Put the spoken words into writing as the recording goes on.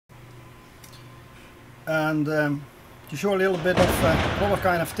And to show a little bit of another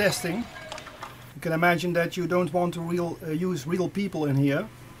kind of testing, you can imagine that you don't want to use real people in here.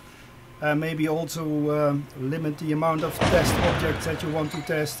 Maybe also limit the amount of test objects that you want to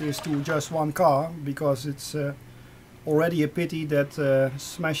test is to just one car, because it's already a pity that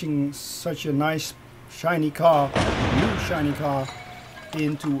smashing such a nice shiny car, new shiny car,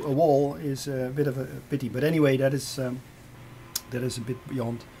 into a wall is a bit of a pity. But anyway, that is a bit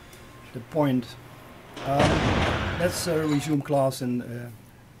beyond the point. Let's resume class, and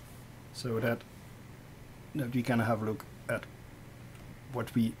so that we can have a look at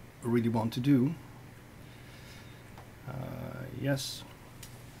what we really want to do. Yes.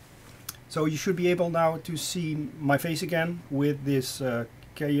 So you should be able now to see my face again with this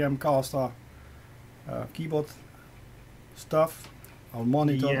KM Caster keyboard stuff on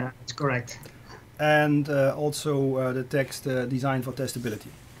monitor. Yeah, that's correct. And also the text designed for testability.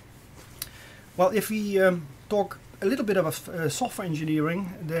 Well, if we talk a little bit about software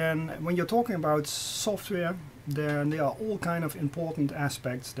engineering, then when you're talking about software, then there are all kind of important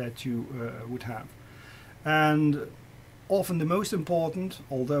aspects that you would have. And often the most important,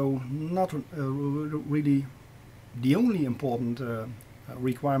 although not really the only important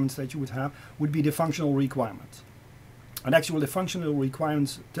requirements that you would have, would be the functional requirements. And actually the functional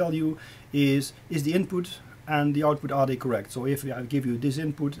requirements tell you is the input and the output, are they correct? So if I give you this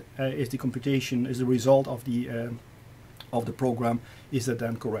input, is the computation, is the result of the program, is that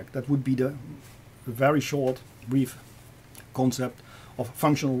then correct? That would be the very short, brief concept of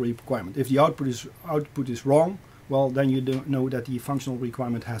functional requirement. If the output is wrong, well, then you don't know that the functional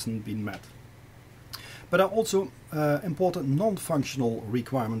requirement hasn't been met. But there are also important non-functional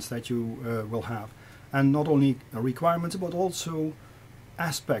requirements that you will have, and not only requirements but also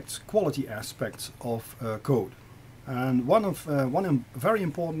aspects, quality aspects of code. And one very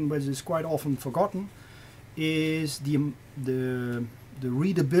important, which is quite often forgotten, is the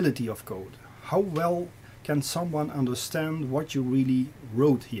readability of code. How well can someone understand what you really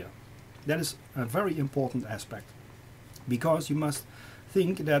wrote here? That is a very important aspect, because you must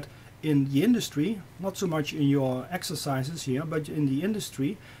think that in the industry, not so much in your exercises here, but in the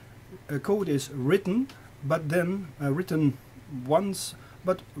industry, code is written, but then written once,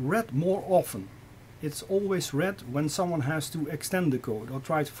 but read more often. It's always read when someone has to extend the code or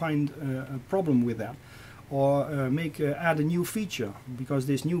try to find a problem with that, or add a new feature, because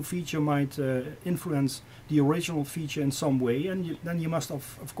this new feature might influence the original feature in some way, and then you must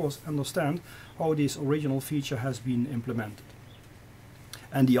of course understand how this original feature has been implemented.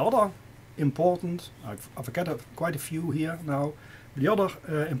 And the other important, I've got quite a few here now, the other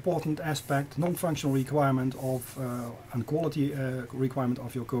important aspect, non-functional requirement of and quality requirement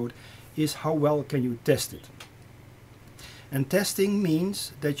of your code, is how well can you test it. And testing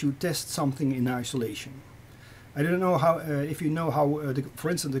means that you test something in isolation. I don't know how, if you know how, for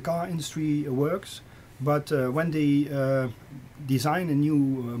instance, the car industry works, but when they design a new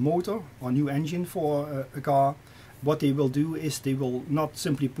motor or new engine for a car, what they will do is they will not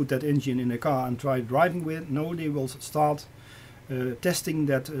simply put that engine in a car and try driving with it. No, they will start testing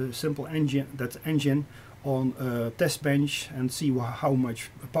that simple engine on a test bench and see how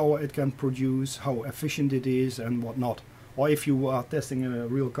much power it can produce, how efficient it is, and whatnot. Or if you are testing a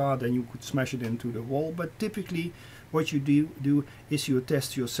real car, then you could smash it into the wall. But typically what you do is you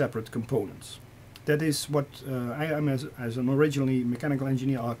test your separate components. That is what I am, as an originally mechanical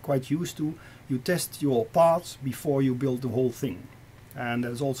engineer, are quite used to. You test your parts before you build the whole thing. And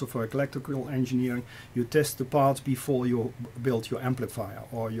that's also for electrical engineering. You test the parts before you build your amplifier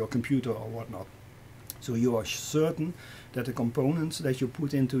or your computer or whatnot. So you are certain that the components that you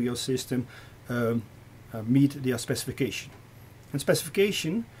put into your system meet their specification. And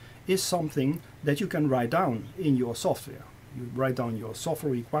specification is something that you can write down in your software. You write down your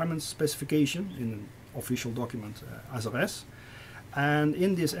software requirements specification in an official document, SRS. And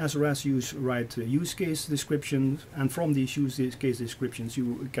in this SRS you write use case descriptions, and from these use case descriptions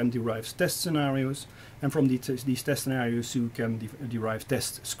you can derive test scenarios, and from these test scenarios you can derive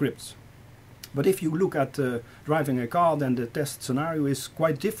test scripts. But if you look at driving a car, then the test scenario is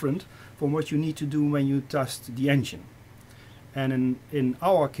quite different from what you need to do when you test the engine. And in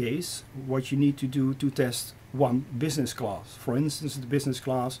our case, what you need to do to test one business class, for instance the business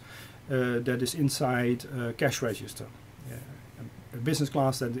class that is inside a cash register. A business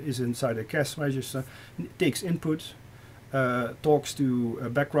class that is inside a cash register takes input, talks to a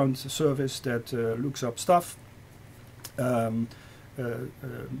background service that looks up stuff,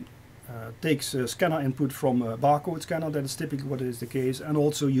 takes a scanner input from a barcode scanner, that is typically what is the case, and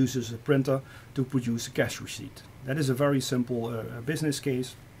also uses a printer to produce a cash receipt. That is a very simple business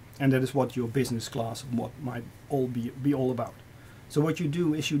case, And that is what your business class might all be all about. So what you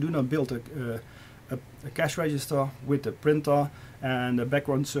do is you do not build a cash register with a printer and a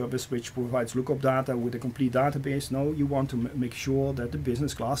background service which provides lookup data with a complete database. No, you want to make sure that the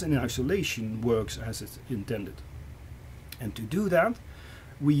business class in isolation works as it's intended. And to do that,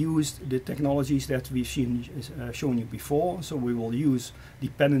 we used the technologies that we've shown you before. So we will use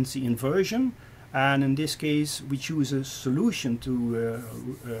dependency inversion, and in this case we choose a solution to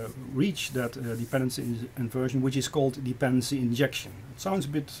reach that dependency inversion, which is called dependency injection. It sounds a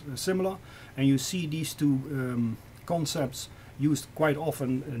bit similar, and you see these two concepts used quite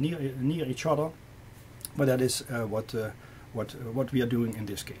often near each other, but that is what we are doing in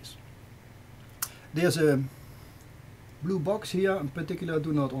this case. There's a blue box here in particular.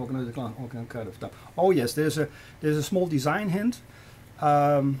 Do not organize the class. Kind of stuff. Oh yes, there's a small design hint.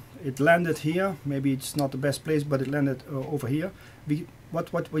 It landed here. Maybe it's not the best place, but it landed over here.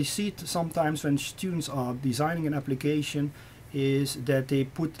 What we see sometimes when students are designing an application is that they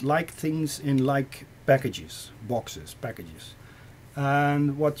put like things in like packages, boxes, packages.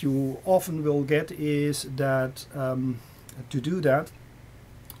 And what you often will get is that to do that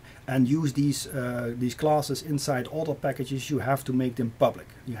and use these classes inside other packages, you have to make them public.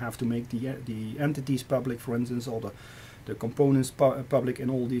 You have to make the entities public, for instance, or the components public in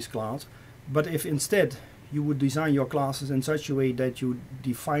all these classes. But if instead you would design your classes in such a way that you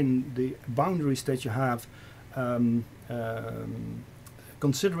define the boundaries that you have,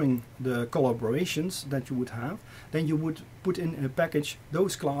 considering the collaborations that you would have, then you would put in a package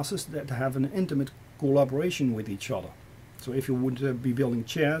those classes that have an intimate collaboration with each other. So if you would be building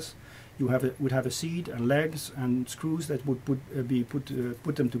chairs, you would have a seat and legs and screws that would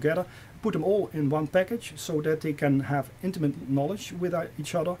put them together, put them all in one package so that they can have intimate knowledge with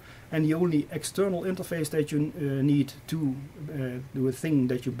each other, and the only external interface that you need to do a thing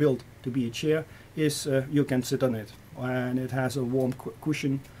that you built to be a chair is you can sit on it, and it has a warm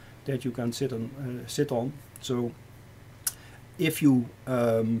cushion that you can sit on. So if you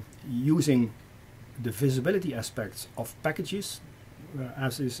using the visibility aspects of packages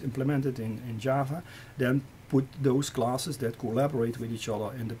as is implemented in Java, then put those classes that collaborate with each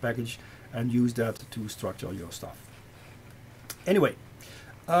other in the package and use that to structure your stuff. Anyway,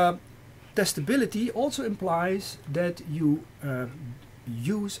 testability also implies that you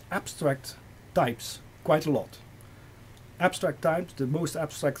use abstract types quite a lot. Abstract types, the most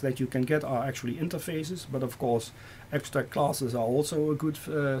abstract that you can get are actually interfaces, but of course abstract classes are also a good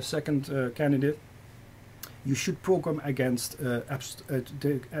second candidate. You should program against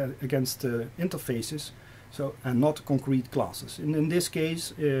interfaces, so and not concrete classes. In this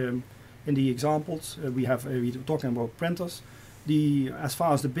case, in the examples we're talking about printers. As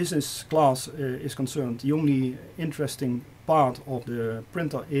far as the business class is concerned, the only interesting part of the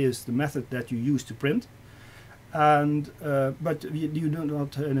printer is the method that you use to print. And but you do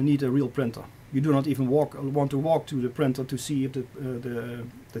not need a real printer. You do not even want to walk to the printer to see if the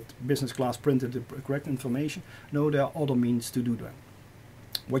business class printed the correct information. No, there are other means to do that.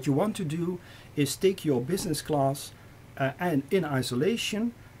 What you want to do is take your business class and in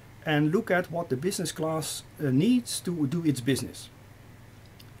isolation and look at what the business class needs to do its business.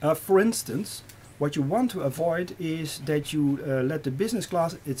 For instance, what you want to avoid is that you let the business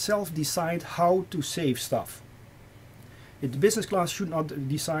class itself decide how to save stuff. The business class should not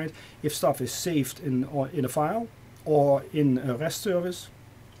decide if stuff is saved in a file or in a REST service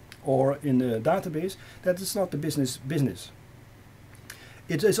or in a database. That is not the business.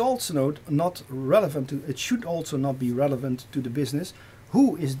 It is also not relevant to, it should also not be relevant to the business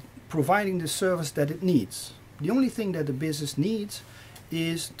who is providing the service that it needs. The only thing that the business needs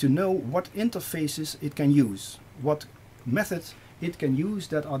is to know what interfaces it can use, what methods it can use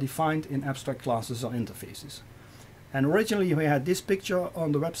that are defined in abstract classes or interfaces. And originally we had this picture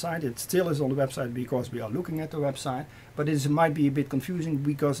on the website. It still is on the website because we are looking at the website, but it might be a bit confusing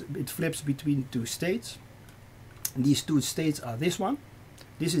because it flips between two states. And these two states are this one.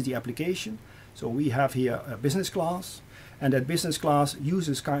 This is the application. So we have here a business class, and that business class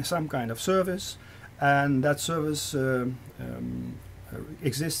uses some kind of service, and that service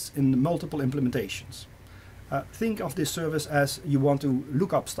exists in multiple implementations. Think of this service as you want to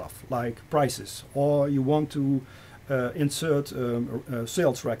look up stuff like prices, or you want to insert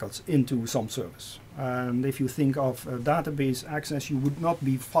sales records into some service. And if you think of database access, you would not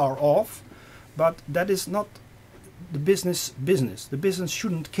be far off, but that is not the business. The business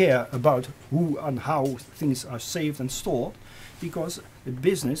shouldn't care about who and how things are saved and stored, because the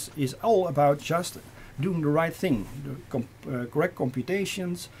business is all about just doing the right thing, the correct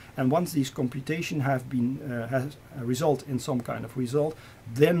computations, and once these computations have been has result in some kind of result,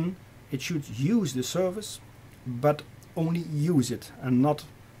 then it should use the service, but only use it and not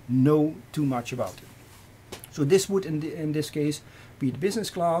know too much about it. So this would in this case be the business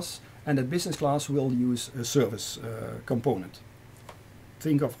class, and that business class will use a service component.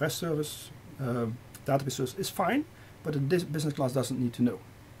 Think of REST service, database service is fine, but this business class doesn't need to know.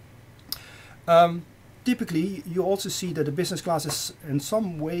 Typically, you also see that the business class is in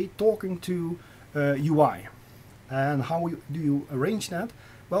some way talking to UI. And how do you arrange that?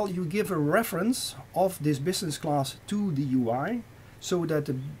 Well, you give a reference of this business class to the UI, so that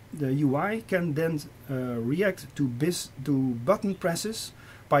the UI can then react to button presses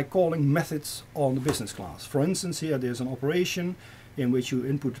by calling methods on the business class. For instance, here there's an operation in which you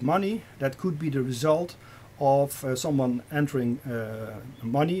input money. That could be the result of someone entering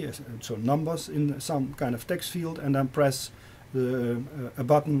money, so numbers in some kind of text field, and then press a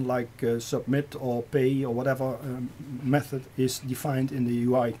button like submit or pay or whatever method is defined in the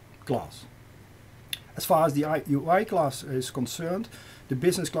UI class. As far as the UI class is concerned, the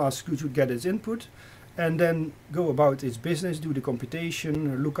business class should get its input and then go about its business, do the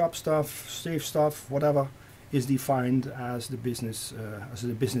computation, look up stuff, save stuff, whatever is defined as the business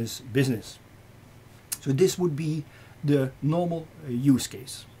business. So this would be the normal use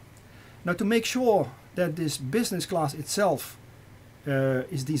case. Now, to make sure that this business class itself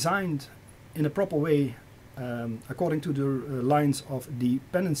is designed in a proper way according to the lines of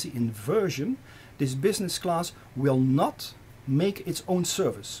dependency inversion, this business class will not make its own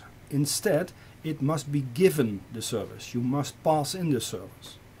service. Instead, it must be given the service. You must pass in the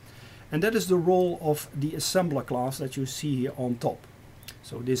service. And that is the role of the assembler class that you see here on top.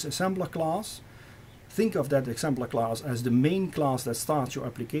 So this assembler class, think of that assembler class as the main class that starts your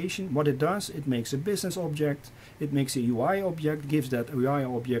application. What it does, it makes a business object, it makes a UI object, gives that UI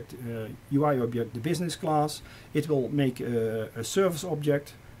object the business class. It will make a service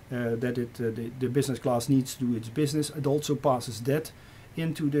object that the business class needs to do its business. It also passes that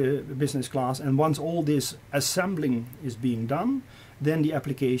into the business class, and once all this assembling is being done, then the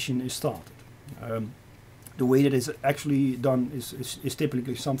application is started. The way that it's actually done is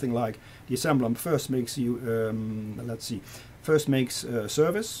typically something like the assembler first makes first makes a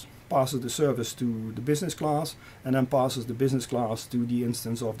service, passes the service to the business class, and then passes the business class to the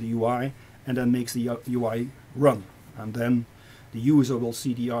instance of the UI, and then makes the UI run. And then the user will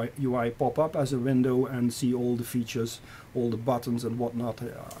see the UI pop up as a window and see all the features, all the buttons and whatnot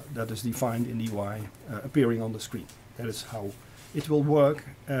that is defined in the UI appearing on the screen. That is how it will work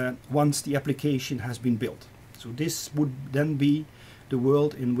once the application has been built. So this would then be the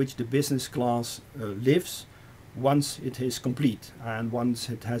world in which the business class lives once it is complete and once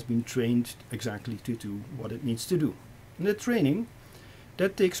it has been trained exactly to do what it needs to do. And the training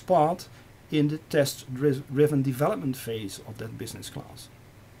that takes part in the test-driven development phase of that business class.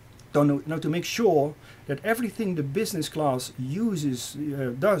 Now, to make sure that everything the business class uses,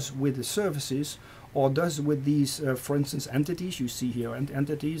 does with the services or does with these, for instance, entities, you see here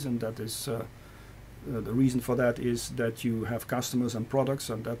entities, and that is the reason for that is that you have customers and products,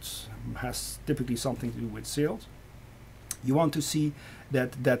 and that has typically something to do with sales. You want to see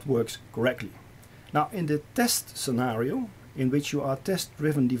that that works correctly. Now, in the test scenario, in which you are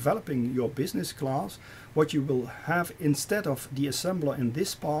test-driven developing your business class, what you will have instead of the assembler in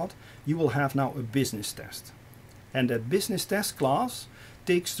this part, you will have now a business test. And that business test class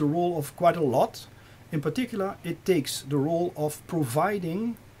takes the role of quite a lot. In particular, it takes the role of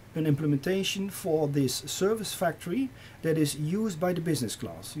providing an implementation for this service factory that is used by the business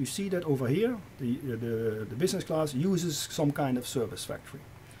class. You see that over here, the business class uses some kind of service factory.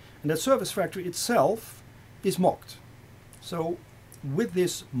 And that service factory itself is mocked. So with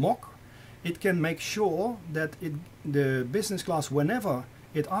this mock, it can make sure that the business class, whenever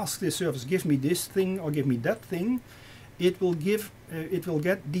it asks this service, give me this thing or give me that thing, it will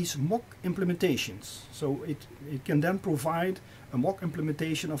get these mock implementations. So it can then provide a mock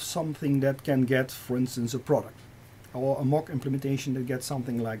implementation of something that can get, for instance, a product, or a mock implementation that gets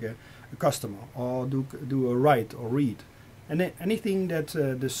something like a customer, or do a write or read. And anything that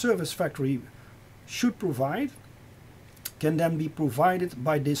the service factory should provide can then be provided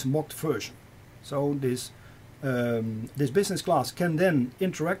by this mocked version. So this business class can then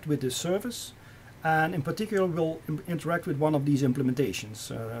interact with this service, and in particular will interact with one of these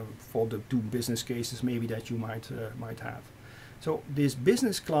implementations for the two business cases maybe that you might have. So this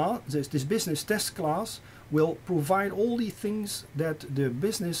business class, this business test class, will provide all the things that the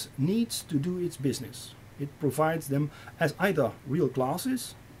business needs to do its business. It provides them as either real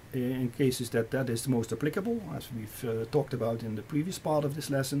classes, in cases that is the most applicable, as we've talked about in the previous part of this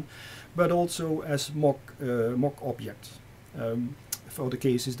lesson, but also as mock objects for the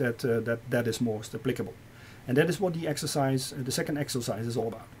cases that is most applicable. And that is what the exercise, the second exercise, is all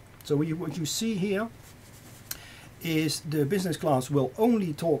about. So what you see here is the business class will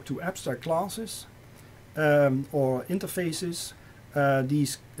only talk to abstract classes or interfaces.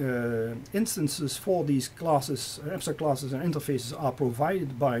 These instances for these classes, abstract classes and interfaces, are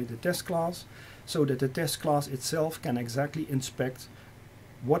provided by the test class, so that the test class itself can exactly inspect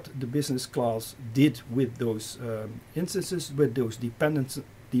what the business class did with those instances, with those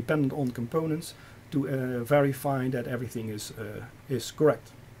dependent on components, to verify that everything is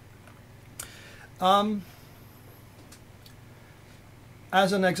correct.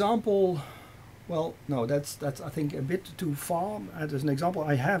 As an example, well, no, that's I think a bit too far. As an example,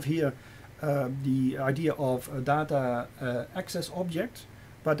 I have here the idea of a data access object,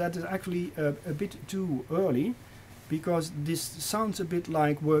 but that is actually a bit too early, because this sounds a bit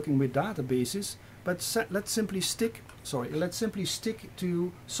like working with databases. But let's simply stick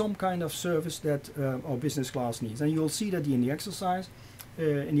to some kind of service that our business class needs, and you'll see that in the exercise.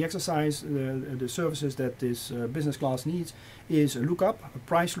 The services that this business class needs is a lookup, a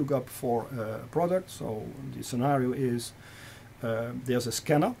price lookup for a product. So the scenario is there's a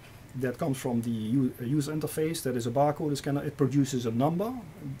scanner that comes from the user interface, that is a barcode scanner. It produces a number.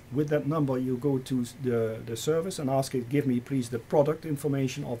 With that number you go to the service and ask it, give me please the product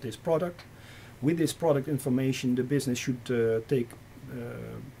information of this product. With this product information, the business should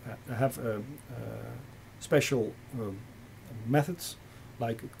have special methods,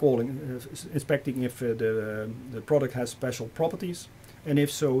 like inspecting if the product has special properties, and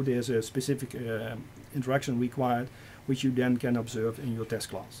if so, there's a specific interaction required, which you then can observe in your test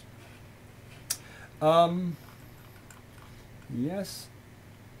class. Yes,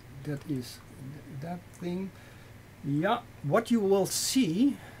 that is that thing. Yeah, what you will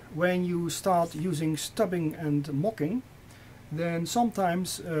see when you start using stubbing and mocking, then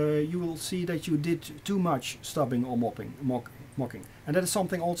sometimes you will see that you did too much stubbing or mocking. And that is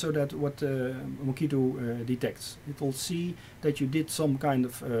something also that what Mockito detects. It will see that you did some kind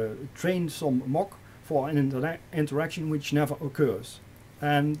of trained some mock for an interaction which never occurs.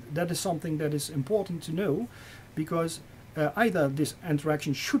 And that is something that is important to know, because either this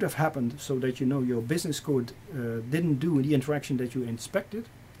interaction should have happened so that you know your business code didn't do the interaction that you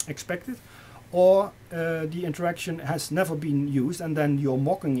expected, or the interaction has never been used, and then your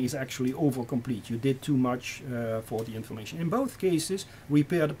mocking is actually overcomplete. You did too much for the information. In both cases,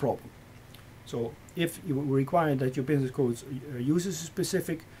 repair the problem. So if you require that your business code uses a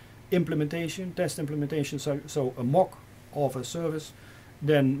specific implementation, test implementation, so a mock of a service,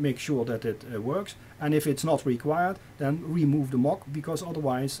 then make sure that it works. And if it's not required, then remove the mock, because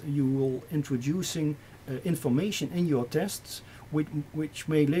otherwise you will introducing information in your tests which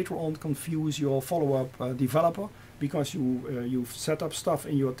may later on confuse your follow-up developer, because you've set up stuff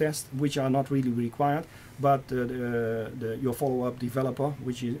in your test which are not really required, but your follow-up developer,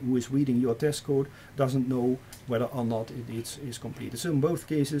 who is reading your test code, doesn't know whether or not it is completed. So in both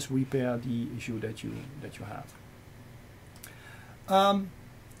cases, repair the issue that you have.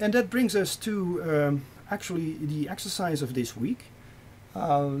 And that brings us to actually the exercise of this week.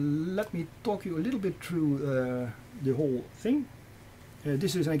 Let me talk you a little bit through the whole thing.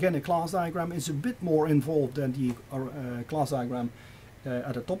 This is again a class diagram. It's a bit more involved than the class diagram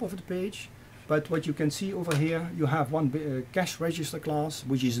at the top of the page. But what you can see over here, you have one cash register class,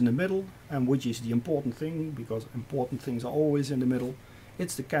 which is in the middle, and which is the important thing, because important things are always in the middle.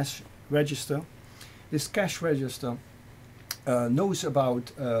 It's the cash register. This cash register knows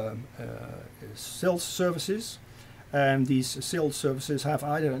about sales services, and these sales services have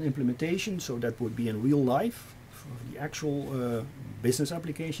either an implementation, so that would be in real life, the actual business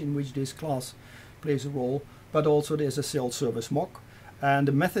application in which this class plays a role, but also there's a sales service mock, and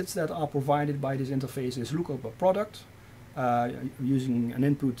the methods that are provided by this interface is look up a product using an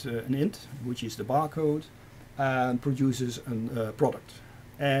input, an int, which is the barcode, and produces a product.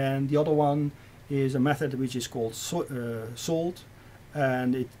 And the other one is a method which is called sold,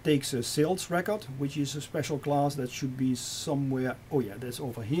 and it takes a sales record, which is a special class that should be somewhere, oh yeah, that's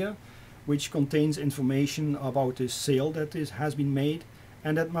over here, which contains information about this sale that has been made,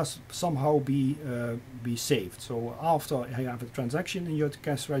 and that must somehow be saved. So after you have a transaction in your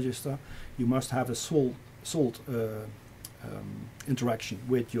cash register, you must have a sold interaction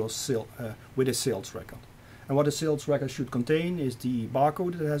with your with a sales record. And what a sales record should contain is the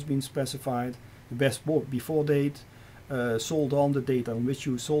barcode that has been specified, the best before date, sold on the date on which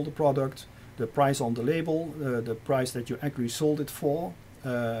you sold the product, the price on the label, the price that you actually sold it for,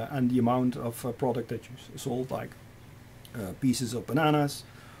 and the amount of product that you sold, like pieces of bananas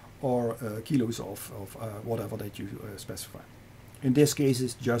or kilos of whatever that you specify. In this case,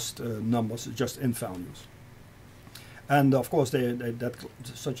 it's just numbers, just int values. And of course, that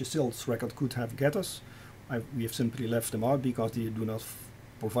such a sales record could have getters. We have simply left them out because they do not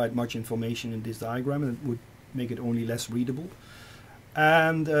provide much information in this diagram, and it would make it only less readable.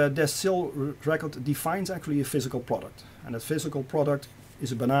 And the sales record defines actually a physical product, and that physical product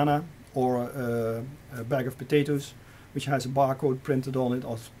is a banana or a bag of potatoes, which has a barcode printed on it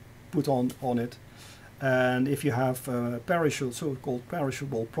or put on it. And if you have perishable, so-called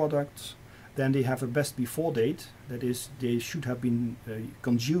perishable products, then they have a best before date. That is, they should have been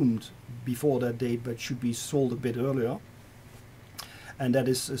consumed before that date, but should be sold a bit earlier. And that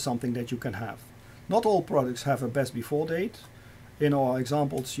is something that you can have. Not all products have a best before date. In our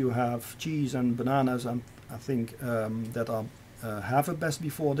examples, you have cheese and bananas, and I think that have a best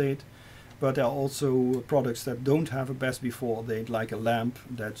before date. But there are also products that don't have a best before date, like a lamp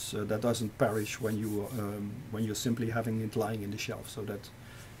that doesn't perish when you're simply having it lying in the shelf. So that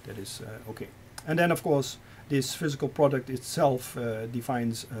is okay. And then, of course, this physical product itself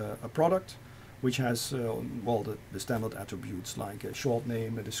defines a product, which has well, the standard attributes like a short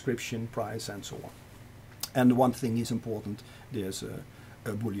name, a description, price, and so on. And one thing is important: there's a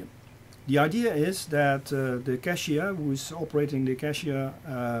boolean. The idea is that the cashier who is operating the cashier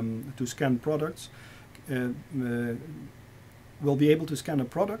to scan products will be able to scan a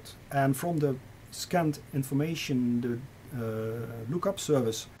product, and from the scanned information, the lookup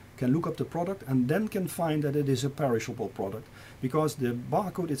service can look up the product and then can find that it is a perishable product, because the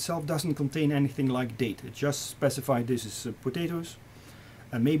barcode itself doesn't contain anything like date. It just specifies this is potatoes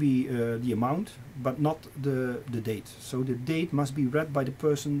and maybe the amount, but not the date. So the date must be read by the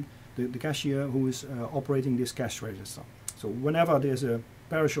person, the cashier who is operating this cash register. So whenever there's a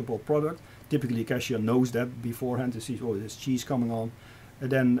perishable product, typically the cashier knows that beforehand. He sees, oh, there's cheese coming on. And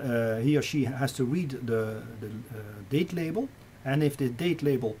then he or she has to read the date label, and if the date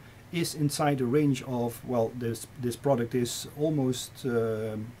label is inside the range of, well, this product is almost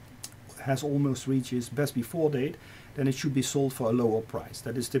has almost reached its best before date, then it should be sold for a lower price.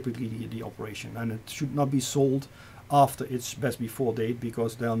 That is typically the operation, and it should not be sold after its best before date,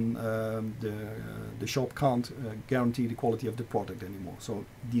 because then the shop can't guarantee the quality of the product anymore. So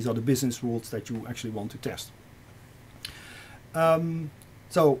these are the business rules that you actually want to test.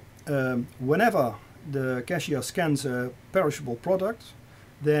 Whenever the cashier scans a perishable product,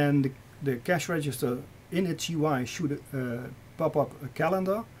 then the cash register in its UI should pop up a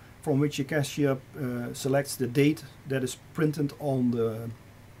calendar from which the cashier selects the date that is printed on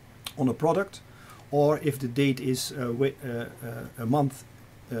a product, or if the date is a month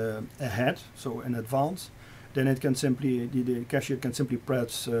ahead, so in advance, then it can simply the cashier can simply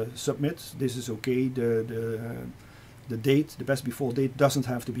press submit. This is okay. The date, the best before date, doesn't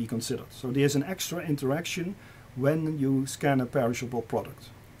have to be considered. So there's an extra interaction when you scan a perishable product.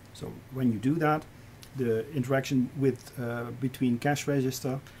 So when you do that, the interaction with between cash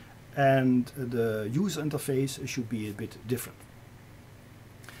register and the user interface should be a bit different.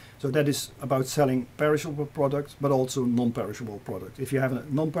 So that is about selling perishable products, but also non-perishable products. If you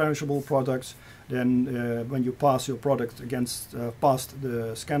have non-perishable products, then when you pass your product against past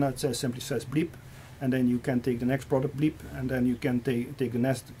the scanner, it simply says bleep, and then you can take the next product, bleep, and then you can take the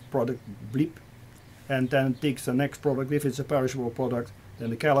next product, bleep, and then it takes the next product. If it's a perishable product, then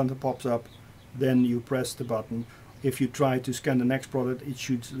the calendar pops up, then you press the button. If you try to scan the next product, it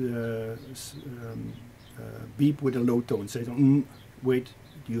should beep with a low tone, say, wait,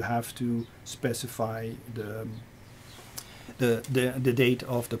 you have to specify the date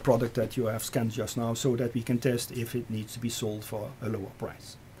of the product that you have scanned just now, so that we can test if it needs to be sold for a lower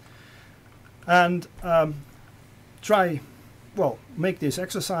price. And make this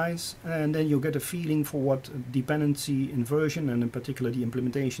exercise, and then you'll get a feeling for what dependency inversion, and in particular the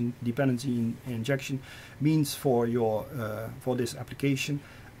implementation dependency injection, means for your for this application,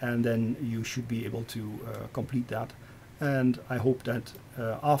 and then you should be able to complete that. And I hope that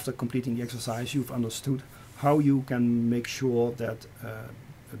after completing the exercise, you've understood how you can make sure that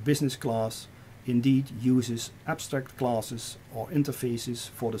a business class indeed uses abstract classes or interfaces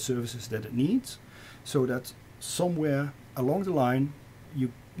for the services that it needs, so that somewhere along the line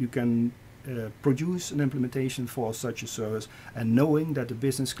you can produce an implementation for such a service, and knowing that the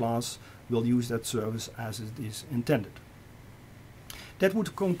business class will use that service as it is intended. That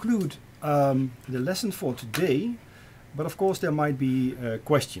would conclude the lesson for today, but of course there might be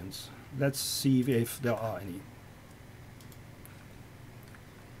questions. Let's see if there are any.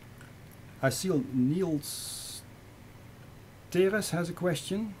 I see Niels Teres has a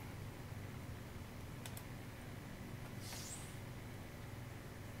question.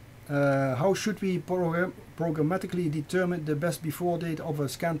 How should we programmatically determine the best before date of a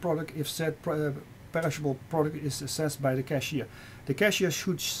scanned product if said perishable product is assessed by the cashier? The cashier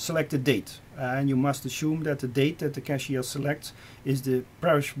should select the date, and you must assume that the date that the cashier selects is the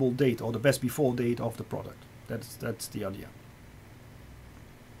perishable date or the best before date of the product. That's the idea.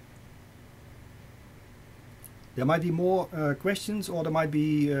 There might be more questions, or there might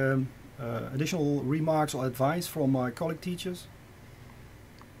be additional remarks or advice from my colleague teachers.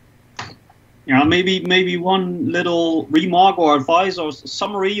 Yeah, maybe one little remark or advice or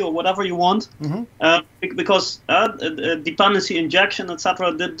summary or whatever you want, because dependency injection,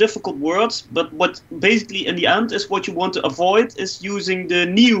 etc. They're difficult words, but what basically in the end is what you want to avoid is using the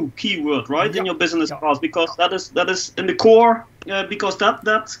new keyword, right, in your business class, because that is in the core, because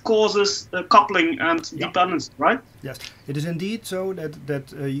that causes coupling and dependency, right? Yes, it is indeed so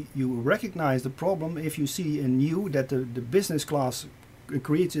that you recognize the problem if you see in new that the business class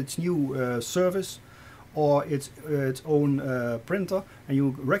creates its new service or its own printer, and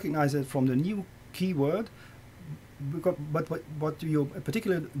you recognize it from the new keyword. But what you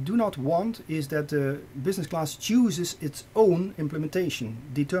particularly do not want is that the business class chooses its own implementation,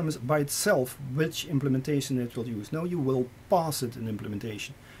 determines by itself which implementation it will use. No, you will pass it an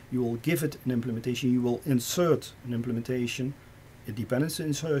implementation. You will give it an implementation. You will insert an implementation, a dependency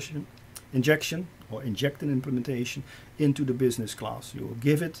injection, or inject an implementation into the business class. You will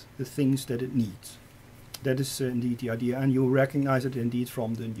give it the things that it needs. That is indeed the idea, and you recognize it indeed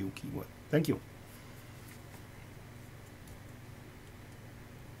from the new keyword. Thank you.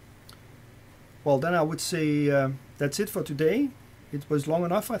 Well, then I would say that's it for today. It was long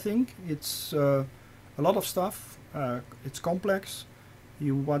enough, I think. It's a lot of stuff. It's complex.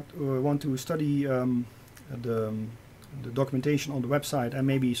 You want to study the documentation on the website and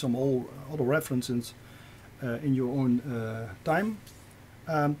maybe some other references in your own time.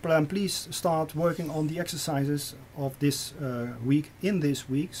 Please start working on the exercises of this week,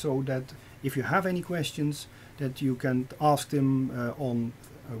 so that if you have any questions, that you can ask them on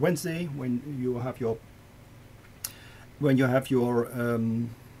Wednesday when you have your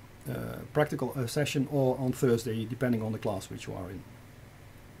practical session, or on Thursday, depending on the class which you are in.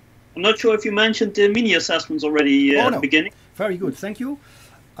 I'm not sure if you mentioned the mini assessments already at the beginning. Very good, thank you.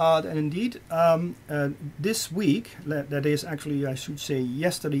 And indeed, this week, that is actually, I should say,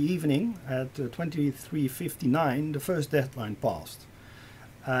 yesterday evening at 23:59, the first deadline passed.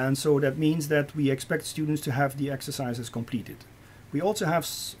 And so that means that we expect students to have the exercises completed. We also have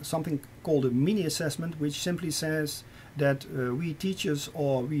something called a mini assessment, which simply says that we teachers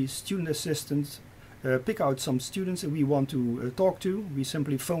or we student assistants pick out some students that we want to talk to. We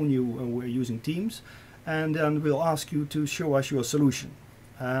simply phone you, we're using Teams, and then we'll ask you to show us your solution.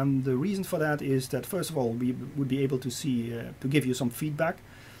 And the reason for that is that, first of all, we would be able to see, to give you some feedback,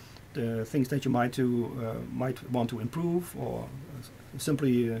 the things that you might want to improve, or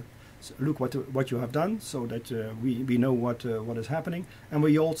simply look what you have done, so that we know what is happening, and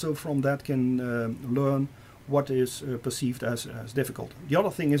we also from that can learn what is perceived as difficult. The other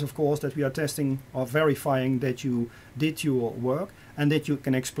thing is, of course, that we are testing or verifying that you did your work and that you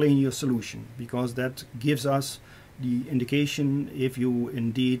can explain your solution, because that gives us the indication if you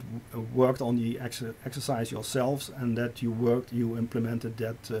indeed worked on the exercise yourselves, and that you implemented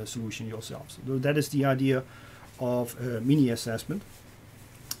that solution yourselves. So that is the idea of mini assessment.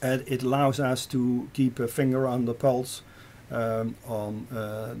 And it allows us to keep a finger on the pulse on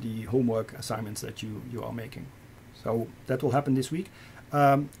the homework assignments that you are making. So that will happen this week.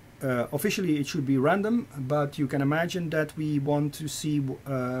 Officially it should be random, but you can imagine that we want to see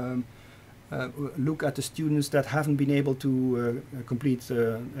look at the students that haven't been able to complete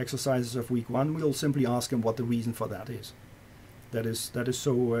exercises of week 1. We'll simply ask them what the reason for that is. That is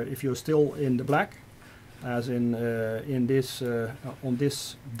so if you're still in the black, as in this on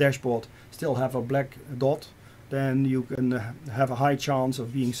this dashboard still have a black dot, then you can have a high chance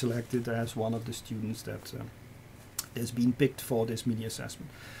of being selected as one of the students that is being picked for this mini assessment.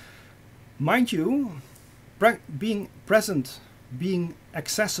 Mind you, being present, being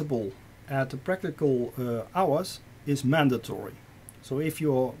accessible at the practical hours is mandatory. So if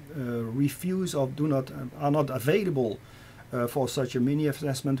you refuse or are not available for such a mini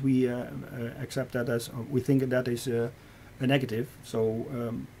assessment, we accept that as, we think that is a negative. So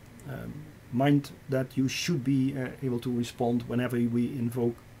mind that you should be able to respond whenever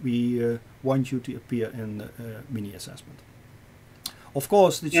we want you to appear in mini assessment. Of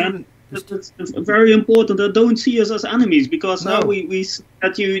course, the student. It's very important that don't see us as enemies, because now we see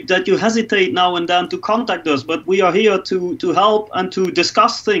that you hesitate now and then to contact us, but we are here to help and to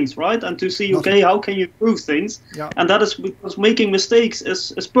discuss things, right? And to see, okay, how can you improve things? Yeah. And that is because making mistakes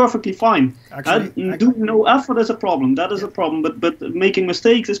is perfectly fine. Actually, doing no effort is a problem. That is a problem, but making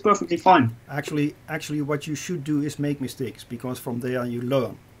mistakes is perfectly fine. Actually, what you should do is make mistakes, because from there you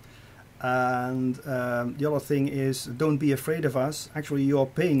learn. And the other thing is, don't be afraid of us. Actually, you're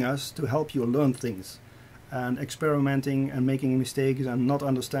paying us to help you learn things. And experimenting and making mistakes and not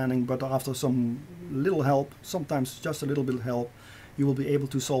understanding, but after some little help, sometimes just a little bit of help, you will be able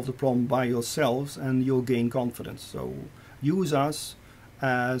to solve the problem by yourselves, and you'll gain confidence. So use us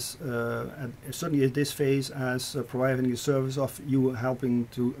as, certainly at this phase, as providing a service of you helping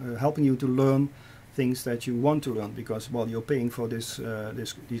you to learn things that you want to learn, because, well, you're paying for these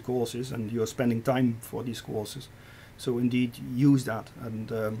courses and you're spending time for these courses. So indeed, use that,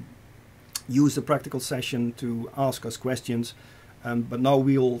 and use the practical session to ask us questions. But now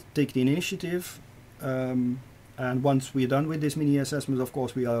we'll take the initiative, and once we're done with this mini assessment, of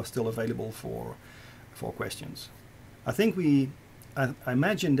course, we are still available for questions. I think I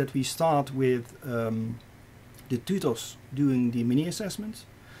imagine that we start with the tutors doing the mini assessments,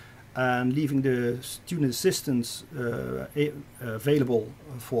 and leaving the student assistants available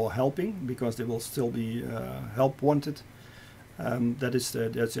for helping, because there will still be help wanted. That's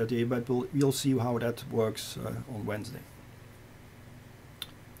the idea, but we'll see how that works on Wednesday.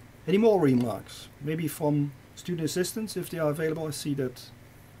 Any more remarks? Maybe from student assistants, if they are available? I see that.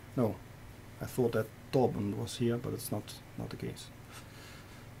 No, I thought that Torben was here, but it's not the case.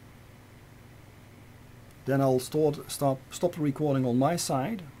 Then I'll stop the recording on my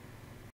side.